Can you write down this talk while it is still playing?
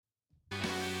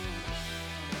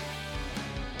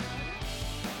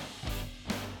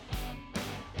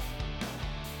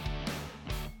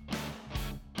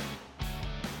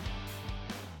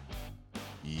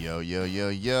Yo, yo, yo,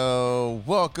 yo.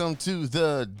 Welcome to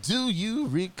the Do You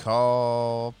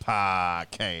Recall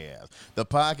podcast. The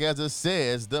podcast that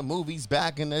says the movies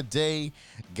back in the day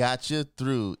got you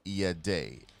through your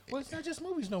day. Well, it's not just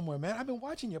movies no more, man. I've been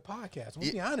watching your podcast. I'm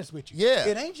gonna be honest with you. Yeah.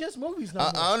 It ain't just movies no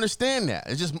more. I understand that.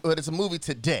 But it's a movie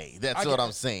today. That's what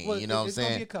I'm saying. Well, you know what I'm saying?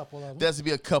 There's gonna be a couple of them. There's to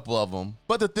be a couple of them.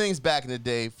 But the things back in the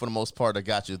day, for the most part, that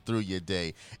got you through your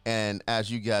day. And as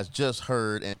you guys just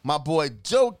heard, and my boy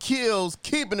Joe Kills,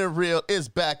 keeping it real, is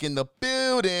back in the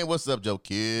building. What's up, Joe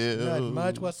Kills? Not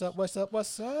much. What's up? What's up?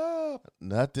 What's up?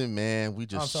 Nothing, man. We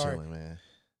just I'm sorry. chilling, man.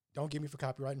 Don't get me for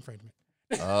copyright infringement.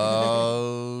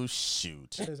 Oh,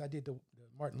 shoot. Because I did the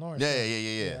Martin Lawrence. Yeah,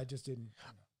 thing. yeah. I just didn't.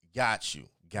 Got you.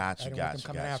 I didn't want them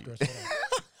coming after us. For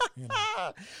that. You know.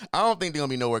 I don't think they're going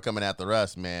to be nowhere coming after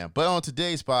us, man. But on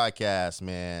today's podcast,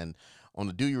 man, on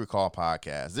the Do You Recall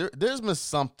podcast, there's been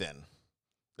something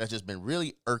that's just been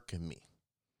really irking me.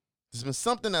 There's been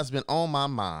something that's been on my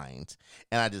mind,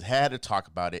 and I just had to talk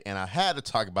about it. And I had to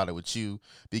talk about it with you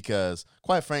because,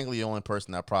 quite frankly, the only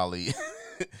person that probably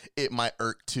it might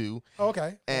irk too.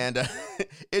 Okay. And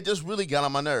it just really got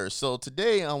on my nerves. So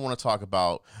today I want to talk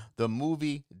about the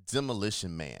movie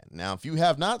Demolition Man. Now, if you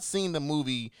have not seen the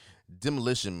movie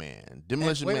Demolition Man,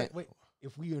 Wait.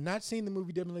 If we have not seen the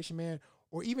movie Demolition Man,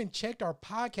 or even checked our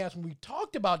podcast when we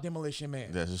talked about Demolition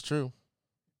Man, This is true.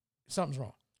 something's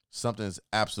wrong. Something is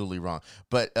absolutely wrong.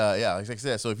 But yeah, like I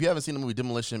said, so if you haven't seen the movie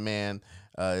Demolition Man,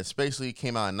 it basically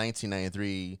came out in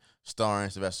 1993, starring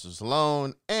Sylvester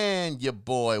Stallone and your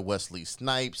boy Wesley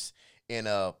Snipes in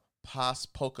a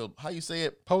how you say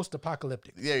it?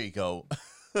 Post-apocalyptic. There you go.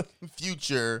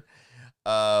 Future.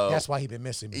 That's why he been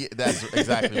missing me. Yeah, that's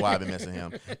exactly why I've been missing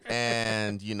him.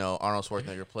 And, Arnold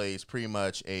Schwarzenegger plays pretty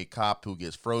much a cop who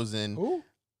gets frozen. Who?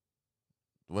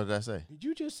 What did I say? Did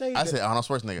you just say? I said Arnold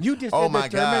Schwarzenegger. You just oh said my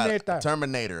Terminator. God,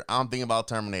 Terminator. I'm thinking about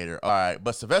Terminator. All right,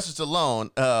 but Sylvester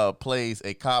Stallone plays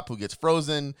a cop who gets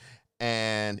frozen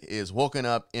and is woken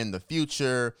up in the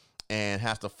future and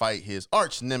has to fight his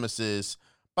arch nemesis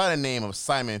by the name of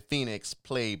Simon Phoenix,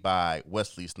 played by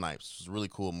Wesley Snipes. It's a really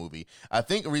cool movie. I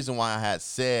think the reason why I had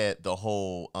said the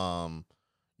whole, Arnold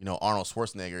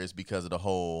Schwarzenegger is because of the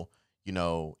whole,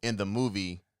 in the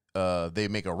movie. They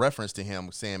make a reference to him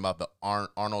saying about the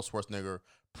Arnold Schwarzenegger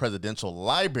Presidential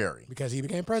Library. Because he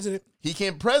became president. He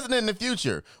became president in the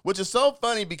future, which is so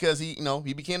funny because he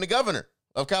became the governor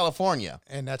of California.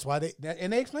 And that's why they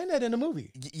explained that in the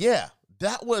movie. Yeah,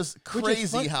 that was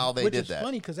crazy how they did that. Which is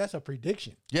funny because that's a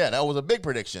prediction. Yeah, that was a big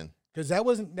prediction. Because that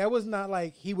was not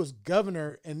like he was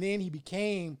governor and then he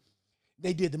became.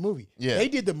 They did the movie. Yeah, they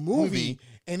did the movie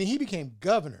and then he became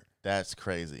governor. That's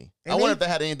crazy. And I wonder if that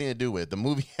had anything to do with the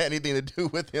movie. Had anything to do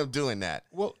with him doing that?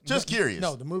 Well, just curious.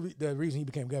 No, the reason he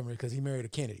became governor is because he married a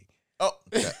Kennedy. Oh,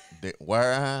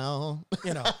 wow.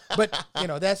 But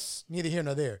that's neither here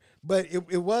nor there. But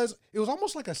it was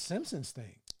almost like a Simpsons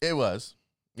thing. It was.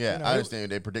 Yeah, I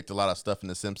understand they predict a lot of stuff in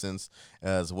The Simpsons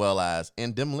as well as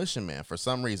in Demolition Man for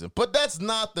some reason. But that's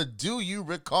not the Do You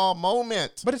Recall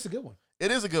moment. But it's a good one.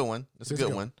 It is a good one. It's a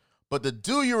good one. But the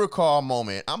Do You Recall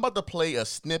moment, I'm about to play a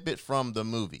snippet from the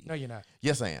movie. No, you're not.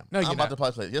 Yes, I am. No, you're I'm about not.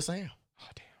 to play. Yes, I am. Oh,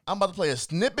 damn. I'm about to play a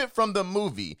snippet from the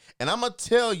movie, and I'm going to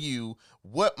tell you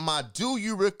what my Do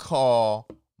You Recall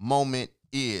moment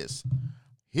is.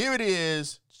 Here it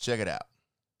is. Check it out.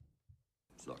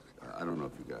 Look, I don't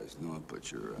know if you guys know it, but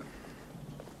you're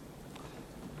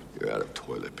out of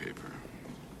toilet paper.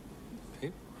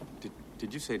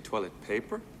 Did you say toilet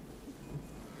paper?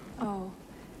 Oh,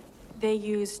 they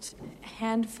used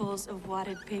handfuls of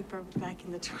wadded paper back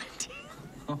in the 20s.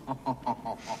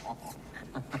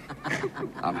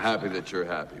 I'm happy that you're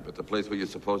happy, but the place where you're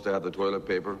supposed to have the toilet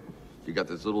paper, you got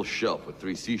this little shelf with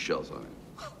 3 seashells on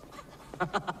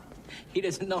it. He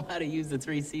doesn't know how to use the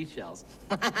 3 seashells.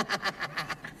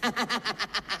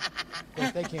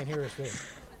 If they can't hear us there.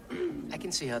 I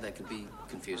can see how that could be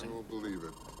confusing. I don't believe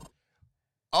it.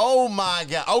 Oh, my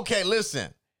God. Okay,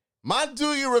 listen. My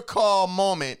Do You Recall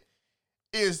moment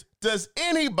is, does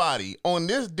anybody on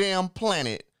this damn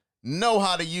planet know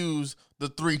how to use the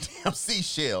 3 damn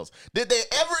seashells? Did they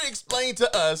ever explain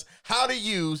to us how to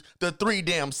use the 3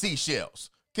 damn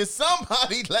seashells? Can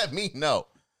somebody let me know?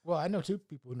 Well, I know 2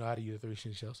 people who know how to use 3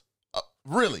 seashells.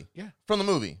 Really? Yeah. From the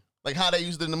movie. Like how they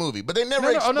used it in the movie. But they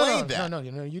never explained that. No.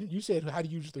 You said how to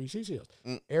use 3 seashells.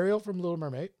 Ariel from Little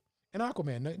Mermaid and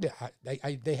Aquaman.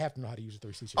 They have to know how to use the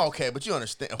 3 seashells. Okay, but you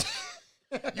understand.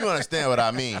 You understand what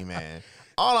I mean, man.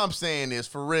 All I'm saying is,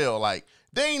 for real, like,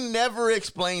 they never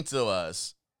explained to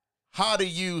us how to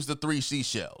use the 3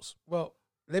 seashells. Well,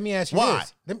 let me ask you Why?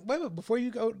 this. Wait, before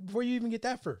you even get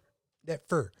that fur.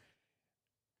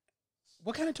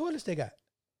 What kind of toilets they got?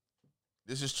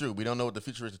 This is true. We don't know what the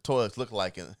futuristic toilets look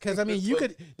like. Because I mean,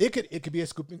 it could be a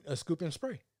scoop and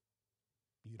spray.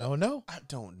 You don't know. I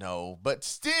don't know, but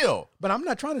still. But I'm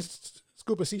not trying to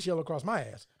scoop a seashell across my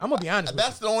ass. I'm gonna be honest.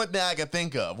 That's the only thing I can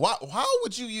think of. Why? How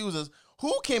would you use this?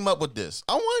 Who came up with this?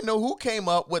 I want to know who came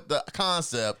up with the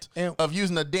concept of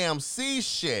using a damn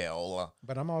seashell.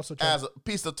 But I'm also as a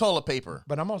piece of toilet paper.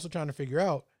 But I'm also trying to figure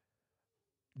out: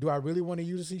 do I really want to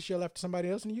use a seashell after somebody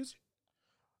else can use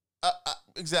it?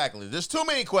 Exactly. There's too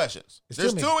many questions.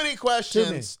 There's too many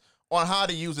questions on how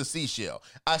to use a seashell.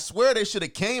 I swear they should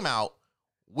have came out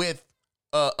with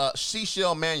a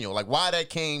seashell manual, like why that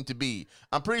came to be.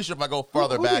 I'm pretty sure if I go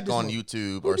farther back on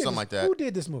YouTube or something like that. Who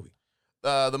did this movie?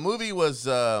 The movie was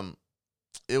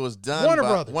it was done Warner by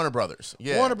Brothers. Warner Brothers.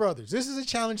 Yeah. Warner Brothers. This is a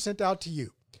challenge sent out to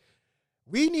you.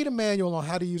 We need a manual on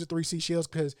how to use the 3 seashells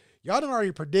because y'all done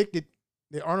already predicted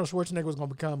that Arnold Schwarzenegger was going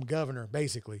to become governor,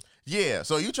 basically. Yeah.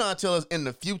 So you trying to tell us in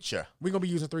the future we're going to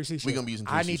be using 3 seashells? we're going to be using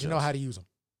 3 I need to know seashells. how to use them.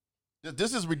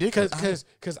 This is ridiculous.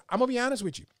 Because I'm going to be honest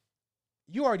with you.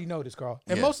 You already know this, Carl.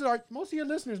 And Yeah. most of your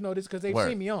listeners know this because they've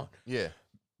seen me on. Yeah.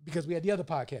 Because we had the other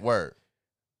podcast. Word.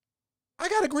 I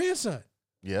got a grandson.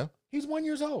 Yeah. He's 1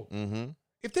 year old. Mm-hmm.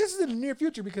 If this is in the near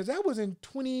future, because that was in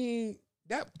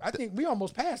I think we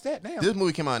almost passed that now. This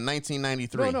movie came out in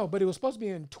 1993. No, but it was supposed to be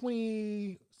in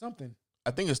 20 something.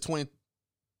 I think it's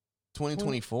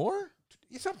 2024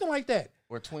 Something like that.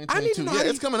 or I need 2022. to know Yeah, how to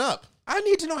it's coming up. I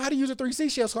need to know how to use a 3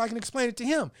 seashells so I can explain it to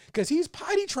him. Because he's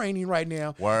potty training right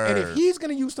now. Word. And if he's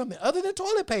going to use something other than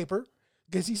toilet paper,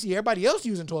 because he see everybody else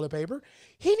using toilet paper,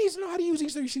 he needs to know how to use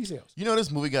these 3 seashells. You know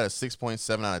this movie got a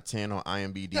 6.7 out of 10 on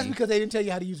IMDb. That's because they didn't tell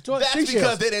you how to use the toilet That's seashells.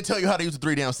 because they didn't tell you how to use the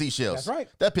 3 damn seashells. That's right.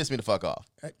 That pissed me the fuck off.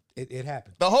 It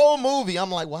happened. The whole movie, I'm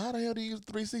like, well, how the hell do you use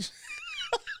 3 seashells?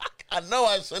 I know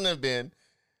I shouldn't have been.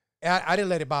 I didn't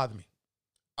let it bother me.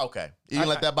 Okay. You didn't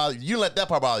let that bother you. You didn't let that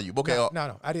part bother you. Okay.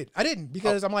 No, I didn't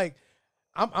because I'm like,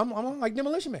 I'm like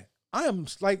Demolition Man. I am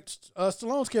like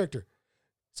Stallone's character.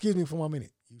 Excuse me for 1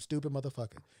 minute. You stupid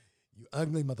motherfucker. You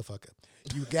ugly motherfucker.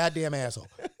 You goddamn asshole.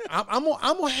 I'm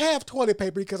gonna have toilet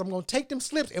paper because I'm gonna take them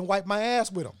slips and wipe my ass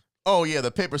with them. Oh, yeah.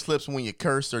 The paper slips when you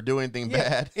curse or do anything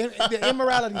bad. The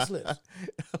immorality slips.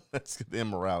 That's the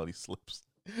immorality slips.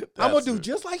 I'm gonna do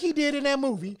just like he did in that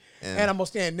movie, and I'm gonna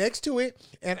stand next to it.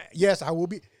 And yes, I will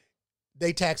be.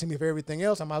 They taxing me for everything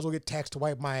else. I might as well get taxed to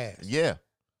wipe my ass. Yeah.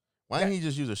 Why didn't he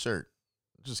just use a shirt?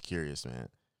 I'm just curious, man.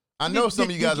 I know some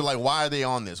of you guys are like, why are they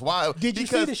on this? Why? Did you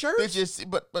see the shirts? They just,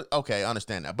 but okay, I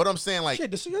understand that. But I'm saying like,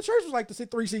 Shit, the church was like the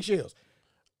 3 seashells.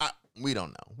 we don't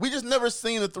know. We just never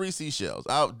seen the 3 seashells.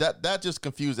 That just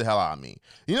confused the hell out of me.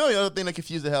 You know the other thing that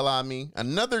confused the hell out of me?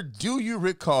 Another do you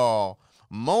recall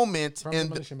moment From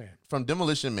Demolition Man. From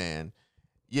Demolition Man.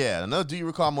 Yeah, another do you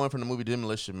recall moment from the movie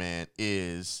Demolition Man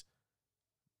is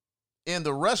in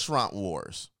the restaurant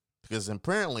wars, because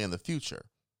apparently in the future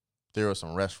there are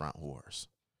some restaurant wars.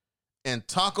 And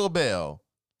Taco Bell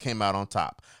came out on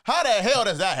top. How the hell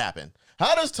does that happen?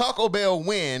 How does Taco Bell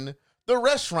win the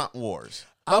restaurant wars?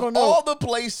 I don't Of know. all the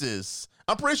places,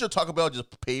 I'm pretty sure Taco Bell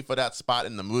just paid for that spot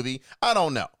in the movie. I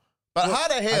don't know. But Well, how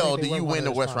the I hell think they do were you one win of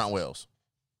the the restaurant sponsors. wars?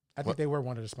 I think they were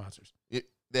one of the sponsors.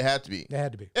 They had to be. They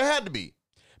had to be. It had to be.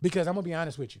 Because I'm going to be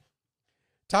honest with you.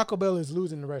 Taco Bell is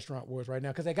losing the restaurant wars right now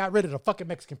because they got rid of the fucking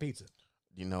Mexican pizza.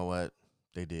 You know what?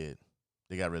 They did.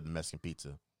 They got rid of the Mexican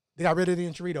pizza. They got rid of the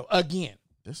enchilada again.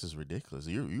 This is ridiculous.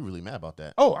 You really mad about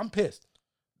that? Oh, I'm pissed.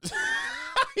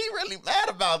 He really mad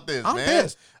about this, I'm man.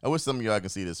 pissed. I wish some of y'all can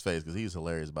see this face because he's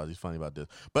hilarious about it. He's funny about this.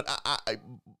 But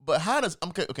but how does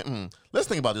okay? Let's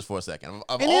think about this for a second.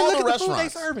 Of And then all look the at the food they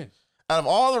restaurants, serving. out of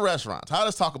all the restaurants, how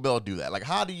does Taco Bell do that? Like,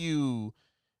 how do you?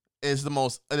 Is the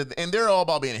most, and they're all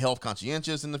about being health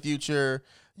conscientious in the future.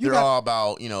 They're all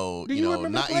about Do you remember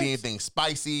not the eating plates? anything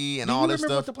spicy and Do you all this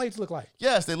remember what stuff. the plates look like?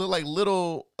 Yes, they look like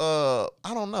little I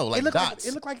don't know, like dots.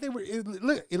 It looked like they were.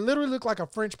 It literally looked like a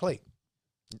French plate.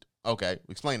 Okay,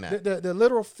 explain that. The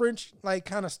literal French, like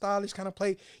kind of stylish kind of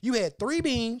plate. You had 3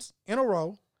 beans in a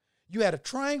row. You had a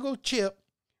triangle chip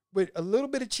with a little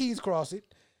bit of cheese across it.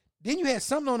 Then you had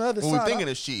something on the other When side. we're thinking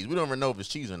it's cheese, we don't even know if it's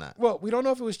cheese or not. Well, we don't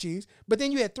know if it was cheese, but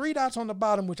then you had 3 dots on the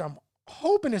bottom, which I'm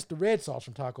hoping it's the red sauce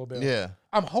from Taco Bell. Yeah.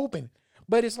 I'm hoping.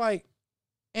 But it's like,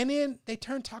 and then they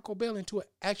turned Taco Bell into an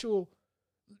actual,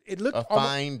 it looked A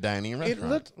fine dining it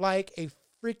restaurant. looked like a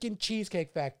freaking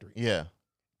Cheesecake Factory. Yeah.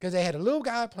 Because they had a little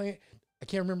guy playing, I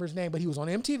can't remember his name, but he was on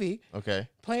MTV Okay.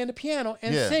 playing the piano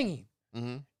and Yeah. singing.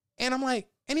 Mm-hmm. And I'm like,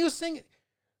 and he was singing.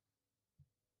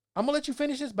 I'm going to let you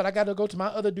finish this, but I got to go to my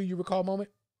other do you recall moment.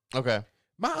 Okay.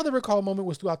 My other recall moment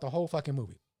was throughout the whole fucking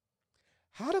movie.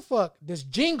 How the fuck does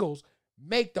Jingles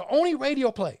make the only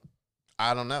radio play?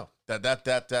 I don't know.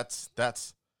 That's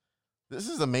This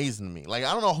is amazing to me. Like,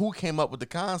 I don't know who came up with the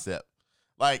concept.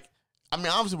 Like, I mean,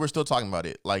 obviously we're still talking about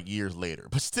it like years later,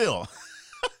 but still,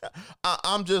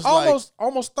 I'm just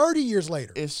almost 30 years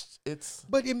later. It's.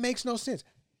 But it makes no sense.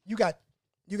 You got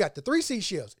the 3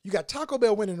 seashells. You got Taco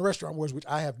Bell winning the restaurant wars, which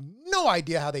I have no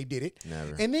idea how they did it.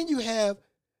 Never. And then you have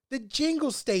the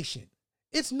jingle station.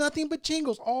 It's nothing but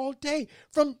jingles all day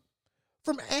from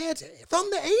ads from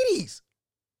the 80s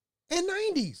and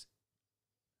 90s.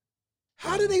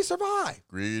 How do they survive?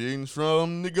 Greetings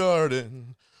from the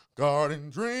garden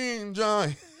dream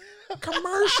giant.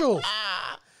 Commercials.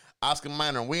 Oscar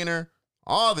Mayer Wiener,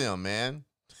 all them, man.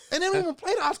 And they don't even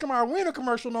play the Oscar Mayer Wiener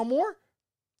commercial no more.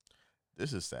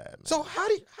 This is sad, man. So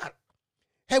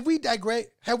have we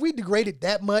degraded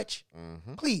that much?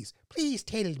 Mm-hmm. Please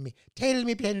tailor me.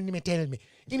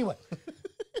 Anyway.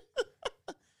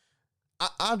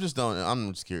 I'm just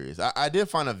curious. I did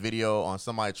find a video on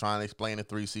somebody trying to explain the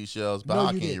 3 seashells, but No,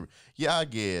 how you can didn't. you? Yeah, I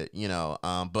get,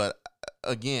 but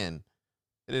again,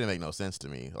 it didn't make no sense to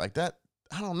me. Like that,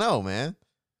 I don't know, man.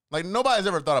 Like nobody's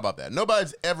ever thought about that.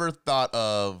 Nobody's ever thought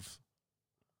of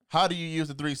how do you use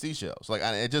the 3 seashells? Like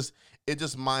it's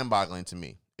just mind-boggling to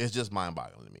me. It's just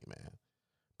mind-boggling to me, man.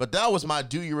 But that was my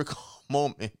do you recall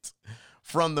moment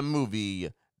from the movie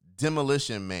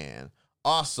Demolition Man.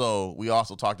 Also, we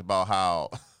also talked about how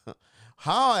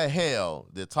the hell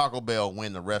did Taco Bell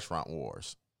win the restaurant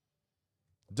wars?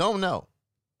 Don't know.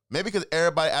 Maybe because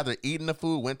everybody after eating the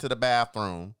food went to the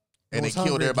bathroom and they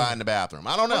killed everybody in the bathroom.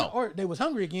 I don't know. Or they was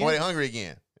hungry again. Or they hungry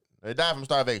again. They died from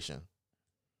starvation.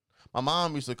 My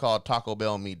mom used to call Taco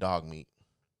Bell meat dog meat.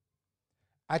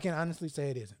 I can honestly say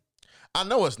it isn't. I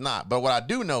know it's not, but what I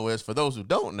do know is, for those who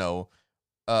don't know,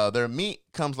 their meat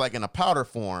comes like in a powder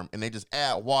form, and they just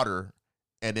add water,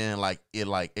 and then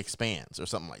it expands or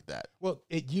something like that. Well,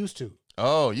 it used to.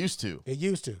 Oh, used to. It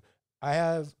used to. I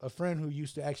have a friend who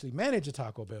used to actually manage a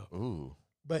Taco Bell, Ooh.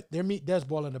 but their meat does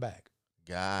boil in the bag.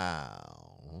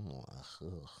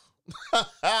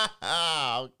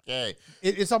 Okay.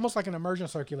 It's almost like an immersion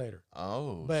circulator,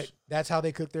 Oh. but that's how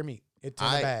they cook their meat. It's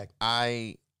in the bag.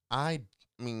 I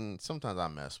mean, sometimes I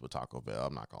mess with Taco Bell.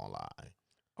 I'm not gonna lie.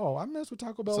 Oh, I mess with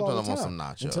Taco Bell Sometimes all the I time.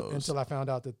 want some nachos. Until I found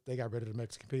out that they got rid of the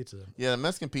Mexican pizza. Yeah, the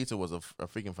Mexican pizza was a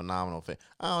freaking phenomenal thing.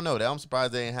 I don't know. I'm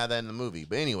surprised they didn't have that in the movie.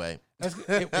 But anyway,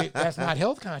 That's not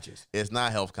health conscious. it's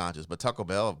not health conscious. But Taco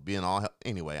Bell being all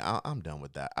anyway, I'm done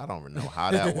with that. I don't even know how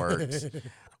that works.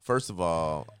 First of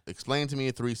all, explain to me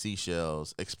the 3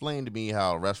 seashells. Explain to me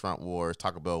how Restaurant Wars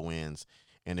Taco Bell wins,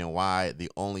 and then why the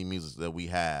only music that we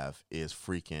have is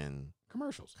freaking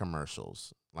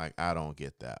commercials. Like, I don't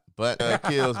get that. But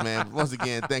Kills, man, once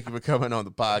again, thank you for coming on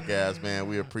the podcast, man.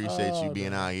 We appreciate you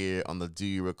being out here on the Do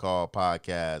You Recall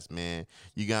podcast, man.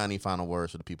 You got any final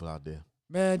words for the people out there?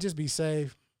 Man, just be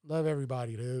safe. Love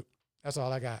everybody, dude. That's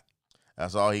all I got.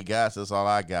 That's all he got. So that's all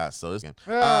I got. So this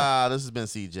has been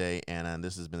CJ, and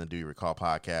this has been the Do You Recall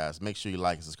podcast. Make sure you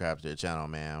like and subscribe to the channel,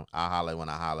 man. I'll holler when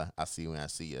I holler. I see you when I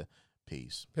see you.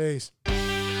 Peace. Peace.